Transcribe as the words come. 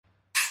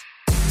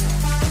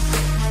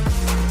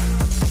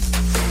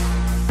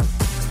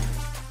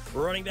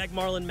Running back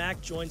Marlon Mack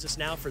joins us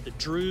now for the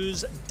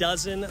Drew's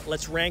Dozen.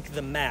 Let's rank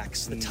the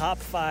Macks, the top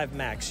 5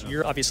 Macks.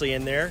 You're obviously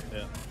in there.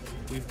 Yeah.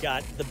 We've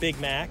got the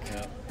Big Mac,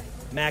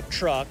 Mack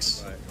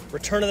Trucks, Right.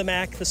 Return of the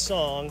Mack, the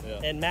song,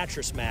 and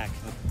Mattress Mack.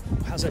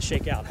 How's that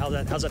shake out? How's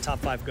that top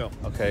 5 go?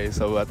 Okay,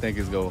 so I think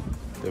it's the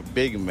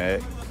Big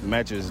Mac,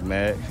 Mattress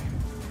Mac.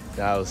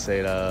 Then I would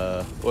say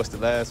what's the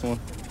last one?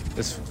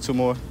 There's 2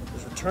 more.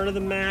 There's Return of the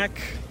Mack,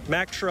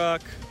 Mack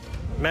Truck,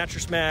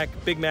 Mattress Mack,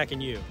 Big Mac,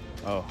 and you.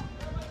 Oh,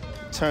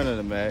 Turn of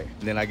the Mac.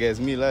 Then I guess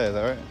me last.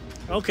 All right.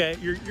 Okay,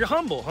 you're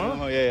humble, huh?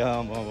 Oh yeah,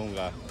 I'm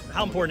guy.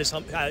 How important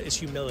is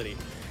humility?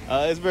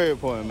 It's very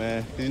important,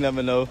 man. 'Cause you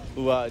never know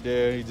who out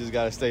there. You just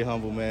gotta stay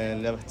humble,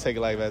 man. Never take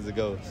life as it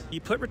goes. You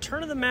put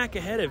Return of the Mac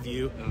ahead of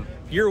you.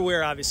 You're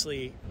aware,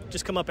 obviously.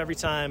 Just come up every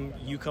time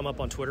you come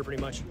up on Twitter,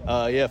 pretty much.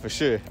 Yeah, for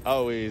sure.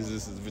 Always,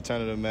 this is Return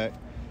of the Mac,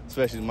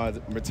 especially my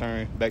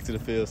return back to the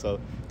field.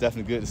 So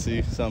definitely good to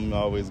see. Something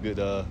always good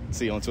to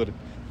see on Twitter.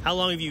 How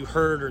long have you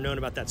heard or known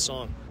about that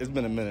song? It's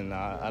been a minute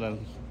now. I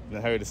done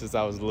heard it since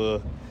I was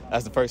little.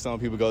 That's the first song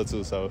people go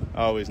to, so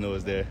I always know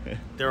it's there.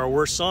 There are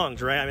worse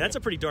songs, right? I mean, that's a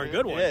pretty darn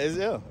good one.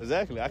 Yeah,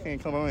 exactly. I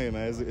can't come on here,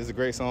 man. It's a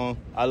great song.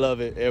 I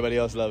love it. Everybody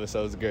else loves it,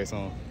 so it's a great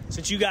song.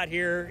 Since you got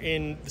here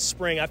in the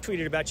spring, I've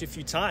tweeted about you a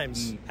few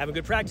times, having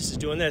good practices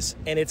doing this,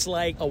 and it's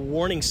like a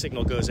warning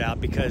signal goes out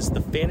because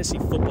the fantasy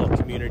football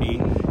community,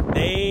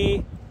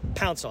 they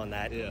pounce on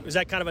that. Yeah. Is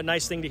that kind of a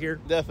nice thing to hear?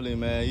 Definitely,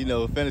 man. You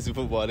know, fantasy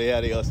football, they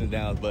have their ups and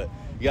downs, but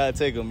you got to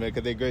take them, man,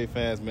 because they're great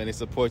fans, man. They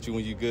support you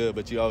when you're good,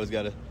 but you always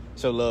got to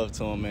show love to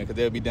them, man, because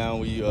they'll be down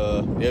when you,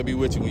 they'll be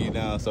with you when you're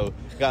down. So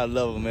got to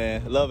love them,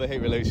 man. Love and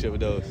hate relationship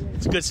with those.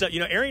 It's good stuff. You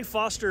know, Arian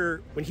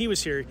Foster, when he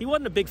was here, he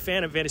wasn't a big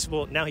fan of fantasy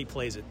football. Now he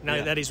plays it,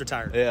 now that he's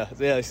retired.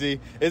 Yeah,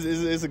 see,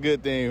 it's a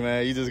good thing,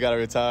 man. You just got to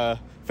retire.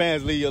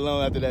 Fans leave you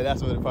alone after that.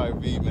 That's what it probably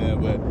be,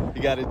 man. But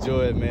you got to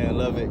enjoy it, man.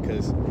 Love it,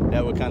 because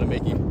that would kind of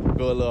make you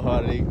go a little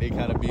harder. They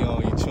kind of be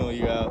on you, chewing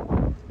you out.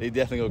 They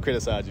definitely going to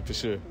criticize you for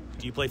sure.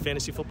 Do you play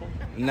fantasy football?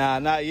 Nah,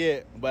 not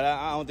yet. But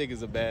I don't think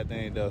it's a bad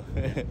thing, though.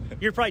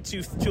 You're probably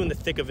too in the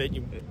thick of it.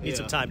 You need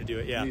some time to do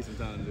it, You need some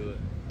time to do it.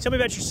 Tell me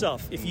about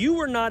yourself. If you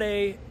were not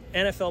a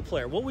NFL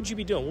player, what would you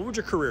be doing? What would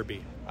your career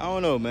be? I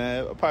don't know,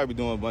 man. I'll probably be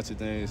doing a bunch of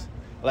things.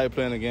 I like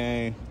playing the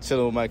game,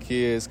 chilling with my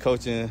kids,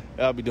 coaching.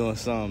 I'll be doing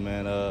something,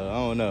 man. I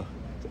don't know.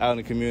 Out in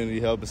the community,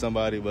 helping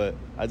somebody, but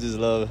I just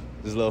love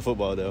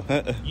football, though.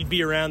 You'd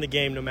be around the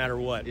game no matter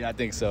what. Yeah, I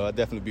think so. I'd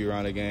definitely be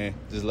around the game.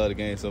 Just love the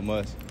game so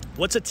much.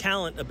 What's a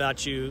talent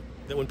about you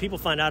that when people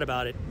find out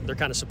about it, they're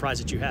kind of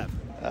surprised that you have?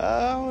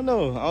 I don't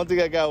know. I don't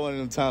think I got one of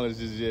them talents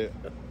just yet.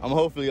 I'm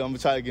going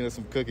to try to get into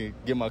some cooking,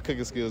 get my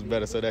cooking skills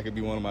better so that could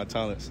be one of my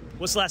talents.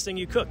 What's the last thing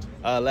you cooked?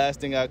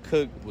 Last thing I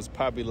cooked was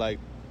probably like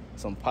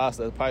some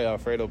pasta, probably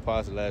Alfredo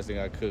pasta. Last thing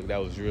I cooked,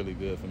 that was really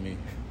good for me.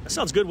 That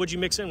sounds good. What'd you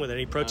mix in with it?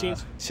 Any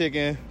proteins?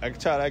 Chicken. I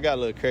got a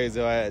little crazy.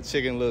 I had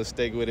chicken, a little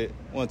steak with it.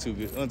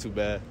 Wasn't too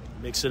bad.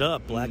 Mix it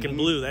up, black and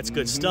blue. That's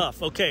good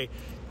stuff. Okay,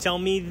 tell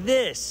me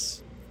this.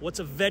 What's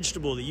a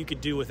vegetable that you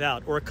could do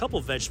without, or a couple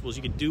of vegetables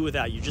you could do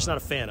without you're just not a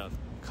fan of?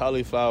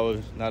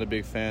 Cauliflower, not a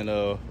big fan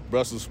of.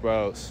 Brussels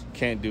sprouts,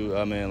 can't do.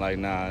 I'm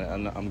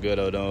good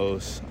on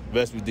those.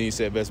 Vegetables, then you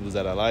said vegetables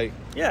that I like.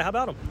 Yeah, how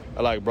about them?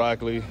 I like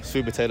broccoli,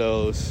 sweet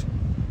potatoes,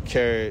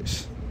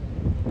 carrots,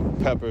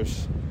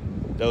 peppers.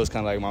 Those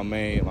kind of like my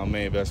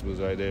main vegetables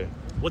right there.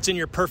 What's in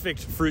your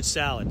perfect fruit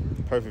salad?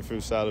 Perfect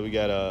fruit salad. We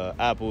got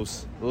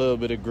apples, a little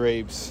bit of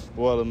grapes,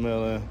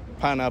 watermelon,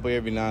 pineapple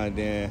every now and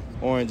then,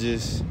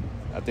 oranges.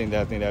 I think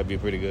that'd be a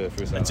pretty good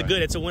fruit salad.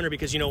 It's a winner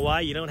because you know why?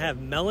 You don't have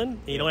melon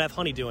and you don't have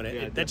honey doing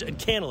it. And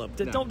cantaloupe.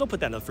 No. Don't put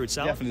that in the fruit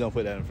salad. Definitely don't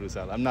put that in fruit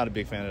salad. I'm not a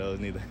big fan of those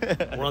neither.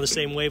 We're on the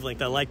same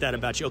wavelength. I like that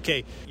about you.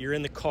 Okay, you're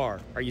in the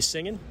car. Are you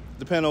singing?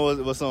 Depending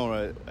on what's on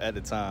right at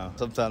the time.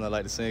 Sometimes I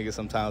like to sing it.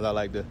 Sometimes I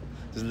like to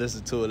just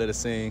listen to it, let it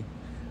sing.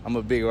 I'm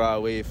a big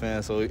Rod Wave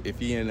fan, so if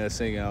he in there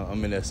singing,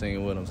 I'm in there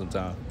singing with him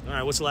sometimes. All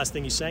right, what's the last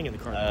thing you sang in the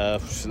car?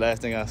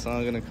 Last thing I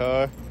sung in the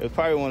car, it was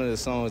probably one of the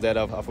songs that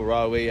off a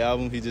Rod Wave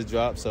album he just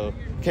dropped, so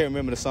can't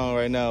remember the song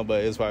right now,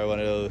 but it's probably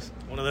one of those.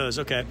 One of those,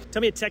 okay.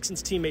 Tell me a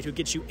Texans teammate who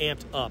gets you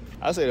amped up.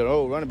 I say the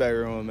old running back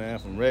room, man,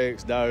 from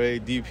Rex, Dare,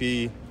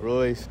 DP,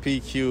 Royce,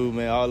 PQ,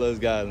 man, all those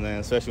guys, man,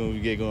 especially when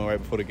we get going right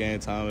before the game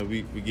time and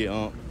we get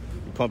on.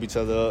 We pump each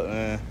other up,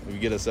 man, we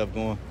get ourselves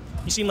going.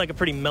 You seem like a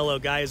pretty mellow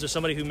guy. Is there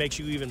somebody who makes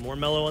you even more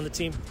mellow on the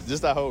team?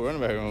 Just our whole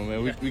running back room,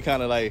 man. We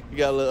kind of like, we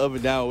got a little up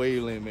and down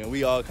wavelength, man.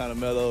 We all kind of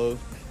mellow.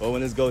 But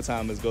when it's go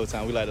time, it's go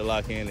time. We like to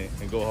lock in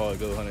and go hard,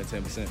 go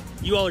 110%.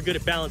 You all are good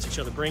at balancing each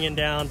other, bringing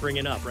down,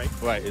 bringing up, right?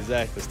 Right,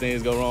 exactly. As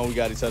things go wrong, we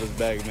got each other's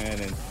back, man,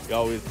 and we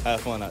always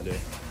have fun out there.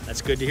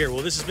 That's good to hear.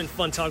 Well, this has been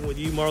fun talking with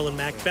you, Marlon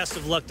Mack. Best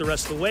of luck the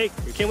rest of the way.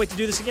 We can't wait to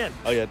do this again.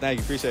 Oh, yeah, thank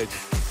you. Appreciate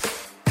you.